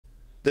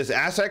This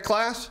asset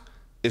class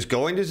is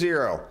going to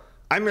zero.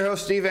 I'm your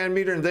host, Steve Van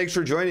Metre, and thanks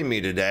for joining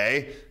me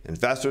today.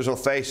 Investors will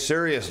face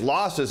serious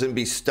losses and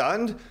be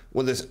stunned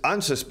when this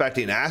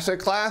unsuspecting asset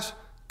class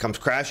comes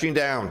crashing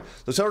down.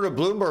 Let's go to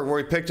Bloomberg, where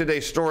we picked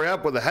today's story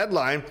up with a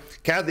headline: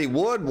 Cathie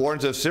Wood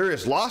warns of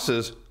serious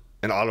losses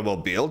in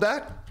automobile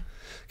debt.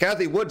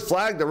 Cathie Wood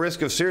flagged the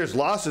risk of serious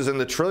losses in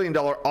the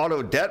trillion-dollar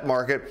auto debt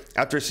market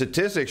after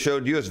statistics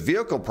showed U.S.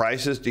 vehicle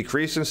prices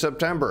decreased in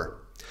September.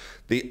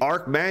 The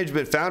ARC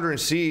Management founder and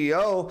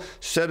CEO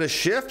said a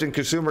shift in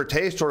consumer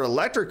taste toward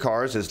electric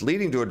cars is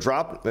leading to a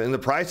drop in the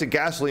price of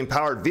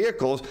gasoline-powered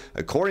vehicles,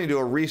 according to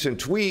a recent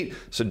tweet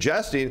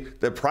suggesting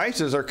that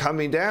prices are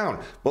coming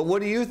down. But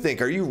what do you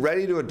think? Are you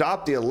ready to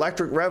adopt the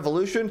electric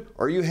revolution,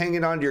 or are you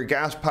hanging on to your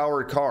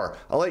gas-powered car?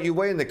 I'll let you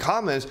weigh in the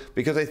comments,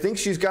 because I think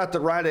she's got the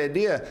right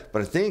idea,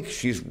 but I think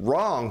she's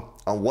wrong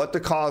on what the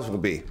cause will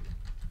be.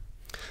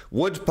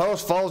 Wood's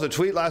post follows a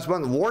tweet last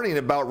month warning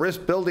about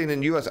risk building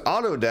in U.S.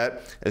 auto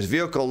debt, as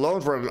vehicle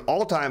loans were at an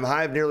all-time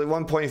high of nearly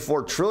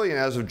 $1.4 trillion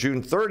as of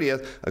June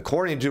 30th,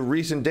 according to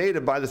recent data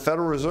by the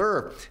Federal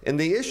Reserve. And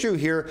the issue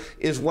here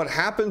is what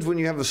happens when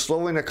you have a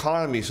slowing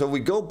economy. So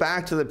we go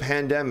back to the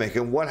pandemic,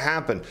 and what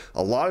happened?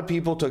 A lot of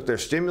people took their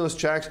stimulus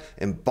checks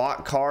and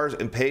bought cars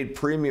and paid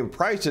premium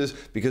prices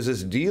because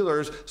as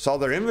dealers saw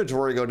their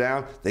inventory go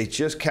down, they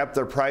just kept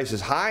their prices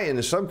high, and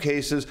in some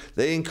cases,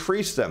 they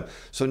increased them.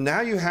 So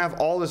now you have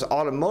all this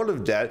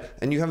automotive debt,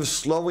 and you have a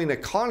slowing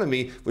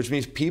economy, which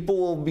means people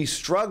will be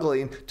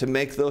struggling to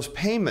make those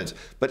payments.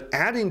 But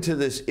adding to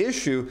this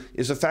issue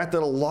is the fact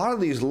that a lot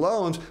of these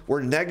loans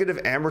were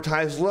negative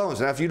amortized loans.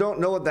 Now, if you don't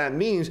know what that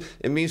means,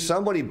 it means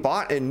somebody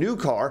bought a new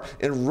car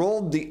and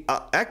rolled the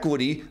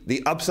equity,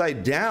 the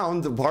upside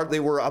down, the part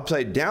they were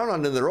upside down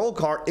on in their old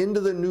car,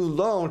 into the new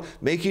loan,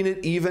 making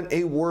it even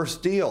a worse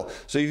deal.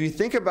 So if you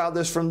think about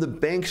this from the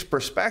bank's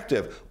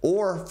perspective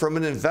or from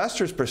an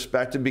investor's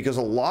perspective, because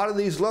a lot of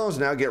these loans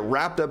now get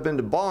wrapped up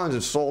into bonds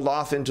and sold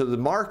off into the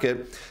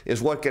market,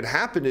 is what could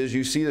happen is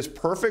you see this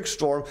perfect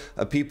storm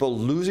of people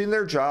losing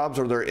their jobs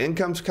or their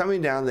incomes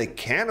coming down. They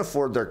can't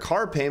afford their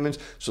car payments,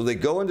 so they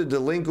go into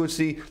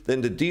delinquency,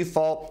 then to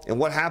default. And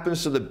what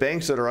happens to the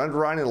banks that are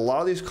underwriting a lot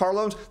of these car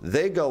loans?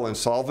 They go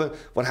insolvent.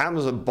 What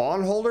happens to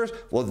bondholders?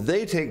 Well,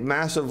 they take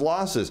massive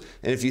losses.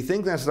 And if you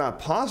think that's not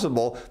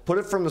possible, put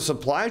it from the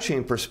supply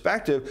chain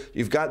perspective.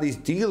 You've got these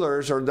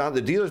dealers, or not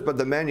the dealers, but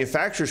the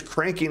manufacturers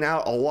cranking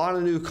out a lot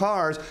of new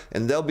cars,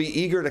 and they'll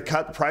be eager to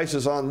cut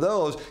prices on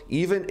those,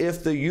 even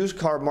if the used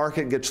car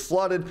market gets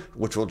flooded,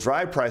 which will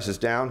drive prices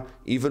down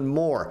even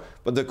more.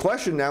 But the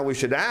question now we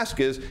should ask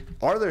is,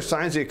 are there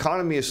signs the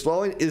economy is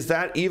slowing? Is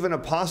that even a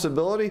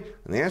possibility?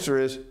 And the answer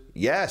is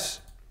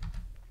yes.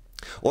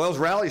 Oil's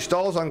rally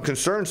stalls on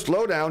concerned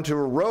slowdown to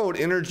erode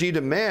energy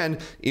demand,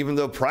 even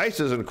though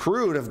prices in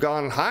crude have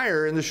gone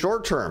higher in the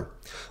short term.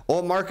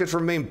 Oil markets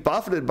remain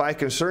buffeted by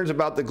concerns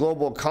about the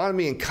global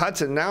economy and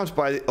cuts announced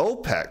by the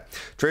OPEC.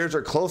 Traders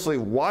are closely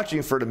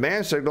watching for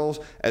demand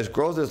signals, as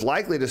growth is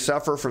likely to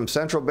suffer from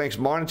central banks'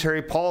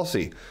 monetary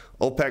policy.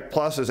 OPEC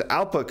Plus's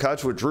output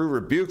cuts, which drew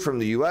rebuke from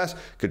the U.S.,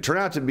 could turn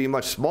out to be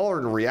much smaller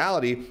in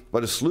reality,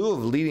 but a slew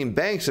of leading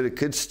banks said it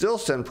could still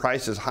send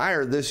prices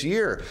higher this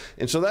year.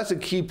 And so that's a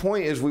key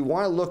point, is we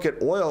want to look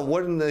at oil.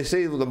 What do they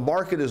say the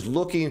market is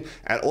looking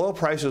at oil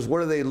prices?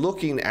 What are they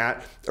looking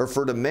at? Or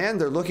for demand,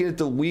 they're looking at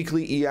the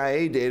weekly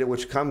EIA data,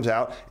 which comes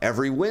out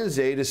every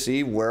Wednesday, to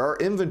see where are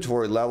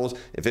inventory levels.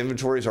 If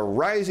inventories are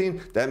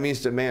rising, that means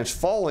demand's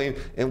falling,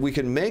 and we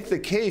can make the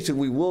case, and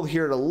we will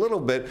hear it a little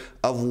bit,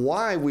 of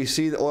why we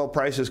see the oil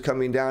prices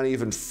coming down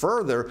even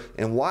further,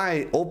 and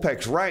why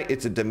OPEC's right.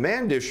 It's a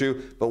demand issue,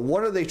 but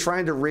what are they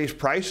trying to raise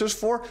prices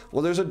for?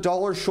 Well, there's a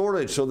dollar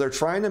shortage, so they're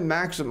trying to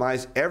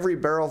maximize every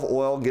barrel of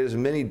oil, get as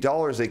many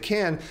dollars they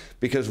can,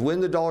 because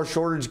when the dollar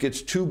shortage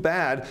gets too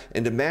bad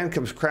and demand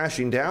comes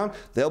crashing down,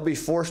 they'll be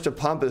forced to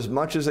pump as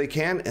much as they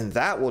can, and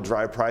that will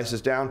drive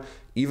prices down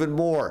even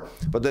more.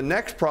 But the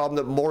next problem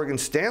that Morgan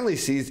Stanley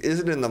sees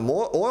isn't in the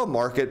oil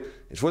market,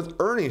 it's with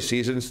earnings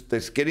seasons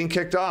that's getting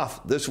kicked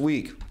off this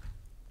week.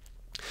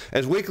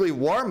 As weekly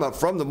warm-up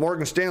from the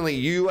Morgan Stanley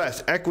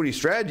U.S. Equity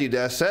Strategy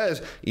Desk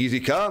says, easy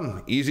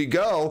come, easy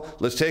go.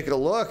 Let's take a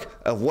look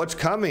at what's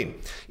coming.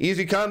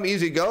 Easy come,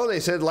 easy go, they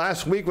said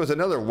last week, was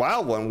another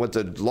wild one, with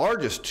the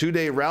largest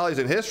two-day rallies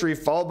in history,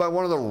 followed by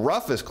one of the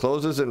roughest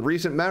closes in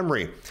recent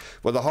memory.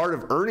 With the heart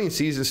of earnings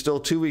season still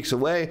 2 weeks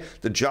away,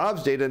 the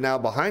jobs data now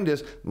behind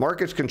us,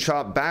 markets can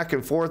chop back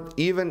and forth,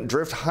 even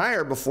drift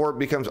higher before it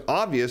becomes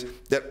obvious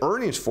that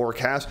earnings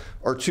forecasts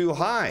are too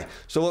high.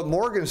 So what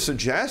Morgan's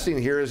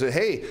suggesting here is that,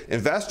 hey,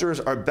 investors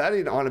are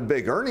betting on a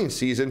big earnings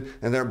season,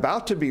 and they're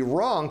about to be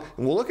wrong.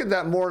 And we'll look at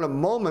that more in a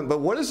moment.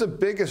 But what is the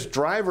biggest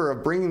driver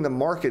of bringing the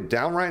market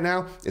down right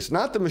now? It's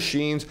not the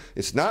machines.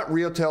 It's not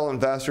retail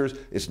investors.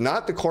 It's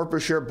not the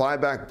corporate share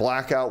buyback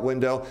blackout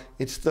window.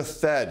 It's the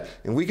Fed.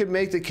 And we could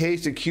make the case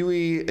that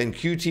QE and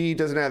QT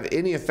doesn't have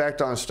any effect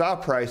on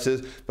stock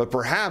prices, but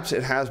perhaps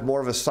it has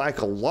more of a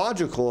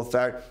psychological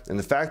effect. And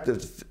the fact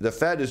that the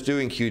Fed is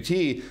doing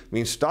QT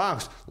means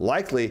stocks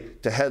likely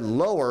to head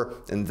lower,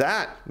 and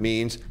that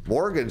means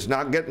Morgan's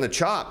not getting the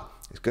chop.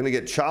 it's going to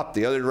get chopped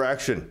the other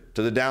direction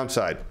to the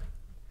downside.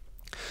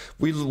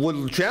 We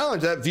would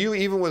challenge that view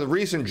even with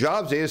recent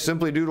jobs data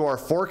simply due to our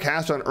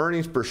forecast on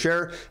earnings per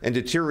share and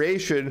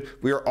deterioration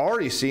we are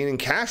already seeing in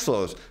cash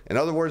flows. In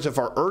other words, if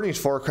our earnings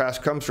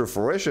forecast comes to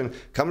fruition,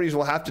 companies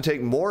will have to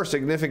take more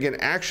significant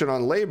action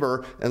on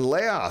labor and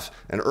layoffs.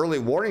 And early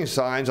warning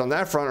signs on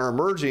that front are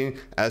emerging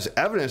as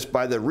evidenced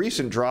by the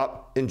recent drop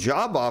in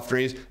job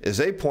offerings as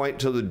they point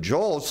to the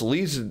JOLTS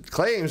leads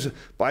claims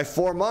by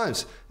 4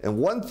 months. And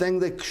one thing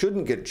that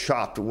shouldn't get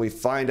chopped when we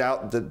find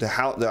out that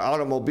the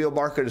automobile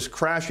market is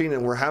crashing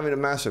and we're having a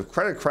massive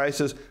credit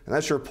crisis, and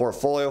that's your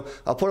portfolio.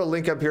 I'll put a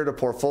link up here to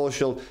Portfolio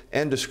Shield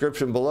and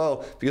description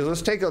below, because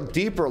let's take a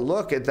deeper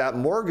look at that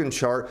Morgan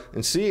chart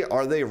and see,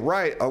 are they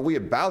right? Are we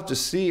about to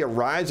see a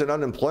rise in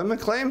unemployment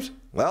claims?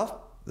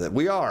 Well, that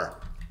we are.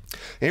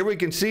 Here we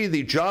can see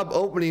the job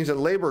openings and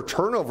labor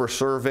turnover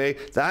survey,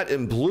 that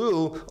in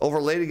blue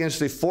overlaid against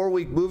the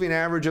 4-week moving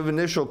average of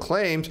initial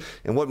claims.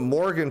 And what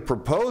Morgan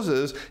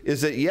proposes is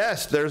that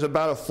yes, there's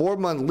about a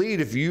 4-month lead.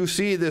 If you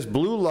see this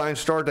blue line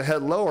start to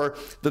head lower,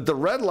 that the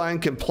red line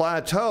can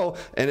plateau.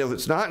 And if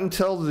it's not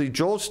until the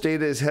JOLTS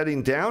data is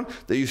heading down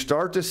that you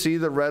start to see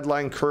the red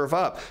line curve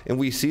up. And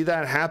we see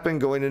that happen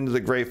going into the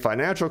great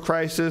financial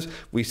crisis.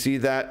 We see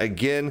that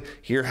again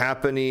here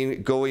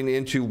happening going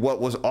into what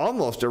was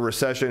almost a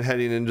recession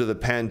heading into the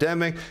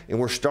pandemic, and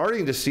we're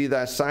starting to see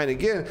that sign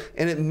again.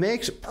 And it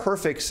makes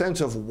perfect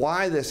sense of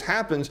why this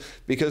happens,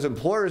 because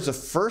employers, the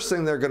first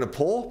thing they're going to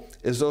pull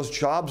is those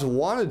jobs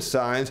wanted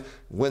signs.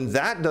 When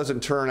that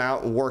doesn't turn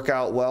out and work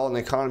out well and the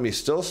economy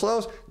still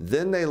slows,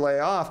 then they lay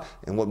off.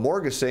 And what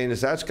Morgan's saying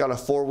is that's got a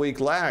 4-week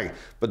lag.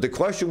 But the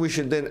question we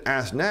should then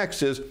ask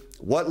next is,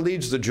 what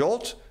leads the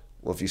JOLTS?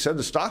 Well, if you said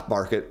the stock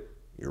market,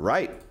 you're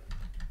right.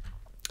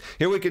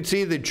 Here we can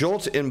see the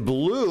JOLTS in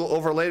blue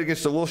overlaid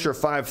against the Wilshire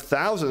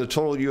 5000, the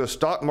total U.S.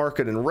 stock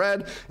market in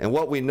red. And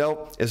what we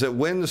know is that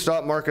when the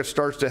stock market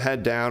starts to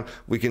head down,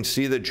 we can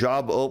see the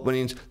job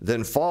openings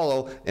then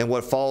follow. And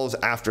what follows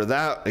after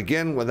that,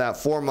 again, with that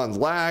 4-month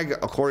lag,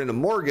 according to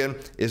Morgan,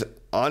 is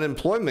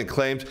unemployment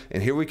claims.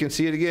 And here we can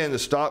see it again, the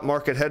stock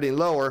market heading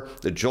lower,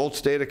 the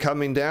JOLTS data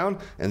coming down,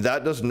 and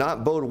that does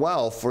not bode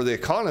well for the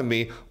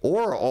economy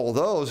or all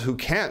those who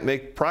can't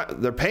make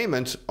their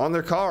payments on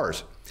their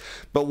cars.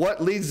 But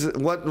what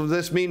does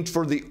this mean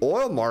for the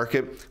oil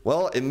market?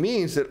 Well, it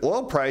means that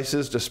oil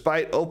prices,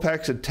 despite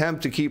OPEC's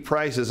attempt to keep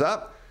prices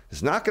up,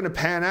 is not going to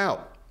pan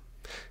out.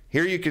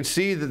 Here you can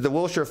see that the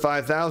Wilshire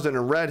 5000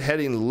 in red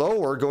heading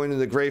lower going into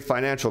the great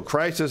financial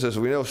crisis. As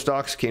we know,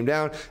 stocks came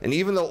down, and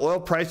even though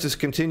oil prices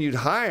continued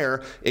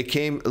higher, it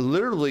came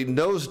literally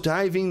nose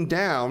diving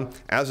down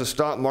as the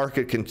stock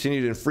market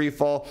continued in free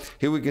fall.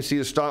 Here we can see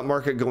the stock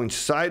market going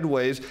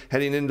sideways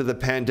heading into the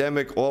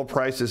pandemic, oil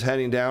prices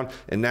heading down,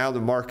 and now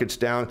the market's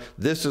down.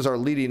 This is our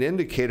leading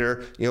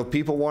indicator. You know,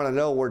 people want to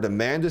know where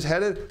demand is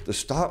headed. The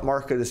stock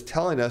market is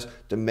telling us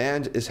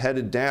demand is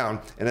headed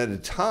down. And at a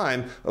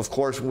time, of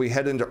course, when we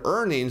head into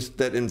earnings,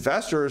 that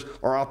investors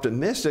are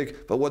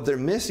optimistic, but what they're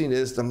missing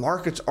is the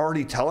market's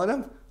already telling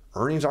them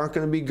earnings aren't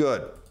going to be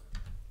good.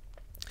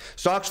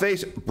 Stocks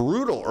face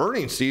brutal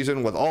earnings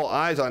season with all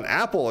eyes on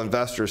Apple,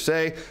 investors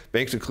say.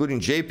 Banks including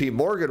JP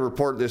Morgan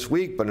report this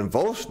week, but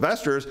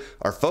investors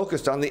are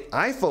focused on the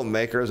iPhone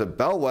maker as a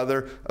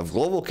bellwether of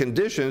global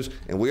conditions,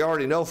 and we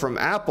already know from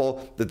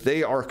Apple that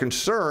they are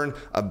concerned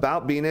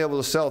about being able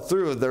to sell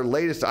through their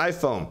latest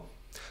iPhone.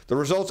 The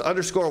results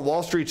underscore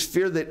Wall Street's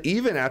fear that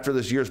even after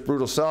this year's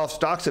brutal sell-off,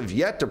 stocks have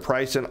yet to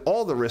price in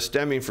all the risks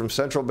stemming from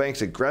central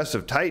banks'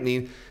 aggressive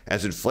tightening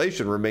as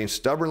inflation remains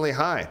stubbornly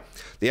high.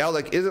 The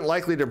outlook isn't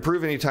likely to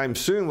improve anytime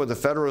soon, with the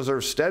Federal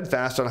Reserve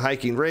steadfast on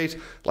hiking rates,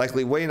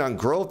 likely weighing on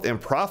growth and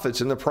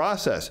profits in the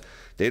process.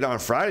 Data on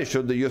Friday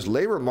showed the U.S.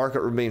 labor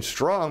market remains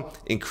strong,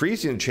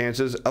 increasing the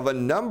chances of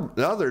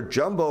another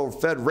jumbo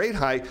Fed rate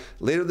hike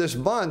later this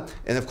month.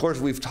 And of course,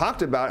 we've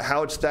talked about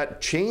how it's that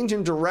change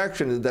in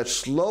direction, that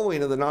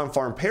slowing of the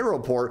non-farm payroll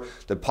report,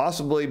 that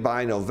possibly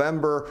by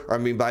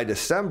by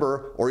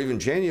December or even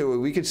January,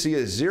 we could see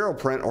a zero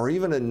print or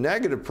even a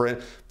negative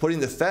print,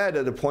 putting the Fed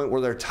at a point where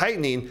they're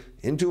tightening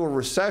into a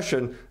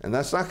recession, and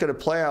that's not going to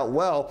play out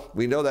well.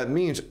 We know that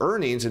means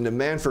earnings and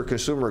demand for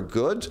consumer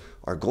goods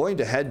are going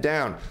to head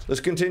down.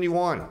 Let's continue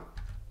on.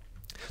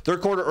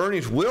 Third quarter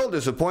earnings will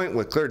disappoint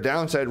with clear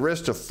downside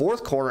risk to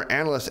fourth quarter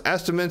analyst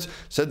estimates,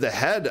 said the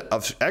head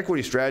of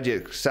equity strategy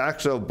at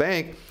Saxo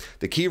Bank.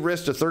 The key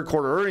risks to third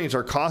quarter earnings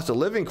are cost of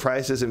living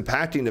crisis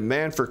impacting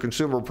demand for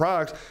consumer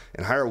products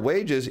and higher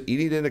wages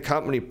eating into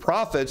company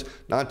profits,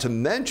 not to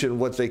mention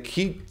what they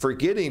keep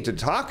forgetting to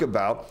talk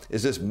about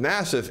is this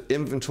massive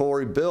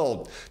inventory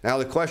build. Now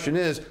the question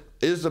is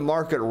the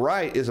market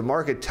right? Is the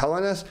market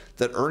telling us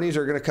that earnings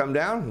are going to come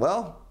down?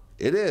 Well,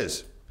 it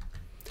is.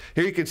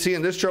 Here you can see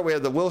in this chart we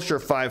have the Wilshire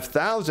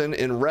 5000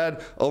 in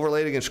red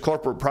overlaid against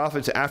corporate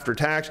profits after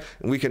tax,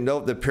 and we can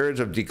note the periods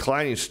of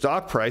declining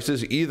stock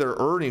prices, either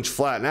earnings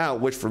flatten out,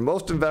 which for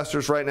most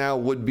investors right now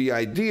would be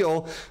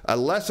ideal. A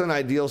less than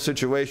ideal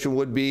situation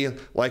would be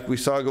like we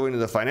saw going into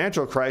the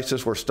financial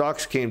crisis, where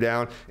stocks came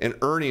down and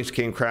earnings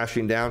came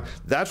crashing down.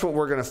 That's what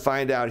we're going to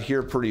find out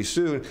here pretty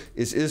soon.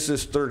 Is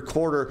this third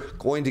quarter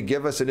going to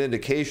give us an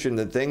indication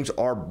that things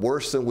are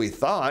worse than we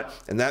thought,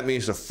 and that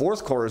means the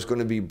fourth quarter is going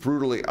to be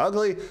brutally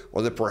ugly,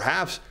 or that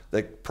perhaps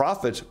the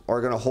profits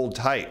are going to hold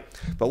tight?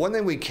 But one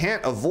thing we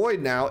can't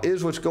avoid now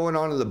is what's going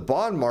on in the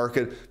bond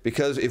market,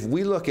 because if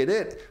we look at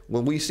it,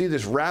 when we see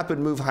this rapid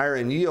move higher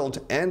in yields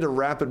and a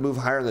rapid move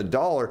higher in the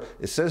dollar,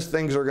 it says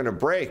things are going to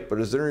break. But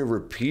is there any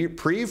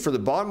reprieve for the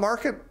bond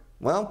market?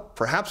 Well,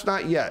 perhaps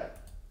not yet.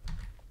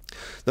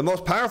 The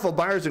most powerful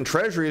buyers in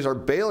treasuries are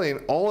bailing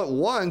all at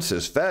once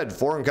as Fed,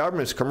 foreign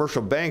governments,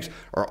 commercial banks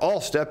are all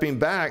stepping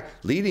back,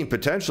 leading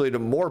potentially to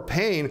more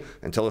pain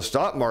until the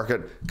stock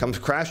market comes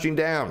crashing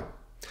down.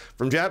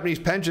 From Japanese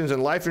pensions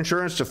and life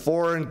insurance to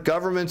foreign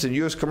governments and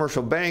U.S.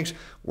 commercial banks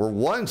were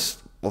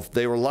once,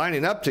 they were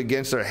lining up to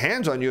get their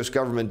hands on U.S.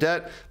 government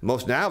debt.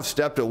 Most now have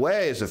stepped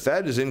away as the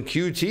Fed is in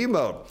QT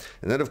mode.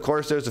 And then, of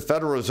course, there's the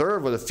Federal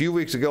Reserve, with a few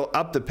weeks ago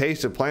upped the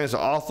pace of plans to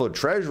offload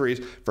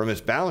treasuries from its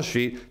balance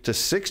sheet to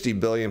 $60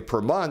 billion per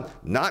month,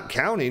 not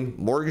counting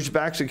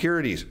mortgage-backed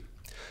securities.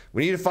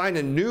 We need to find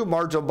a new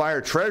marginal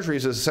buyer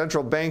treasuries as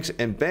central banks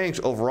and banks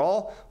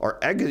overall are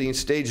exiting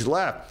stage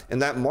left.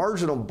 And that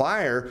marginal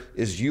buyer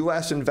is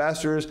U.S.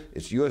 investors,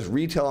 it's U.S.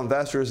 retail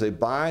investors. They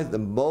buy the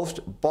most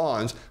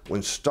bonds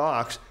when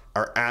stocks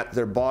are at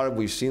their bottom.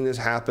 We've seen this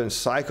happen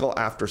cycle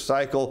after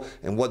cycle.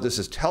 And what this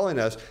is telling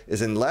us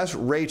is unless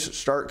rates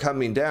start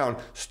coming down,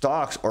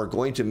 stocks are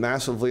going to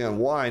massively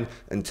unwind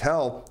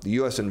until the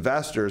U.S.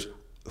 investors,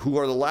 who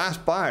are the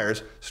last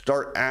buyers,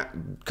 start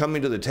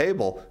coming to the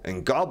table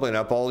and gobbling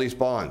up all these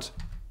bonds.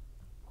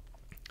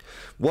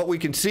 What we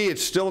can see,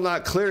 it's still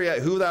not clear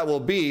yet who that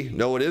will be.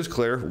 No, it is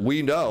clear.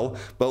 We know.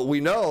 But we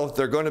know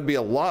they're going to be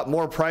a lot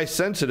more price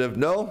sensitive.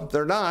 No,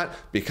 they're not,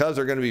 because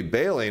they're going to be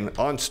bailing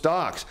on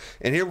stocks.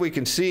 And here we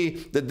can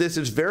see that this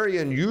is very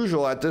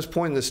unusual at this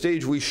point in the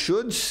stage. We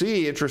should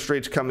see interest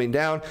rates coming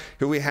down.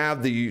 Here we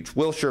have the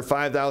Wilshire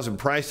 5000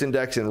 price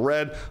index in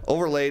red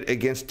overlaid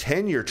against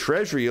 10-year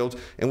treasury yields.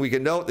 And we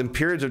can note in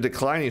periods of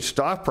declining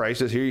stock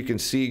prices, here you can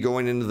see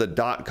going into the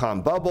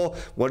dot-com bubble,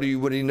 what do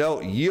you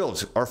note?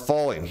 Yields are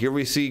falling. Here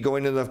we see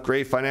going into the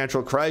great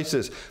financial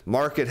crisis,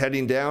 market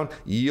heading down,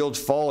 yields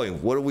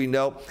falling. What do we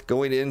know?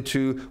 Going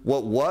into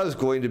what was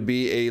going to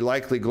be a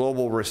likely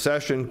global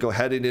recession,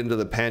 heading into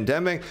the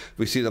pandemic,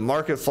 we see the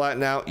market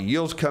flatten out,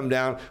 yields come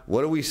down.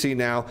 What do we see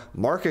now?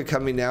 Market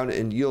coming down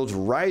and yields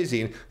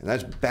rising, and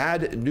that's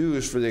bad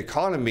news for the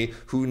economy,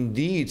 who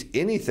needs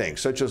anything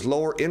such as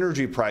lower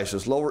energy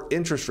prices, lower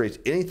interest rates,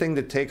 anything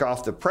to take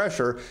off the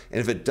pressure. And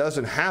if it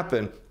doesn't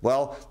happen,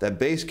 well, that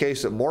base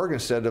case that Morgan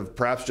said of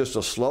perhaps just a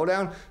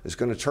slowdown is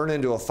going to turn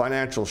into a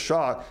financial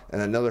shock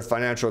and another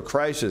financial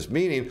crisis,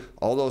 meaning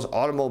all those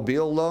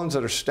automobile loans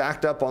that are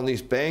stacked up on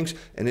these banks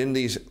and in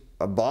these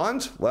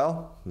bonds,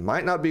 well,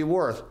 might not be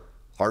worth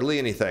hardly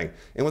anything.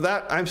 And with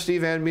that, I'm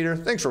Steve Van Metre.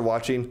 Thanks for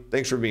watching.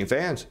 Thanks for being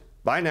fans.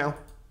 Bye now.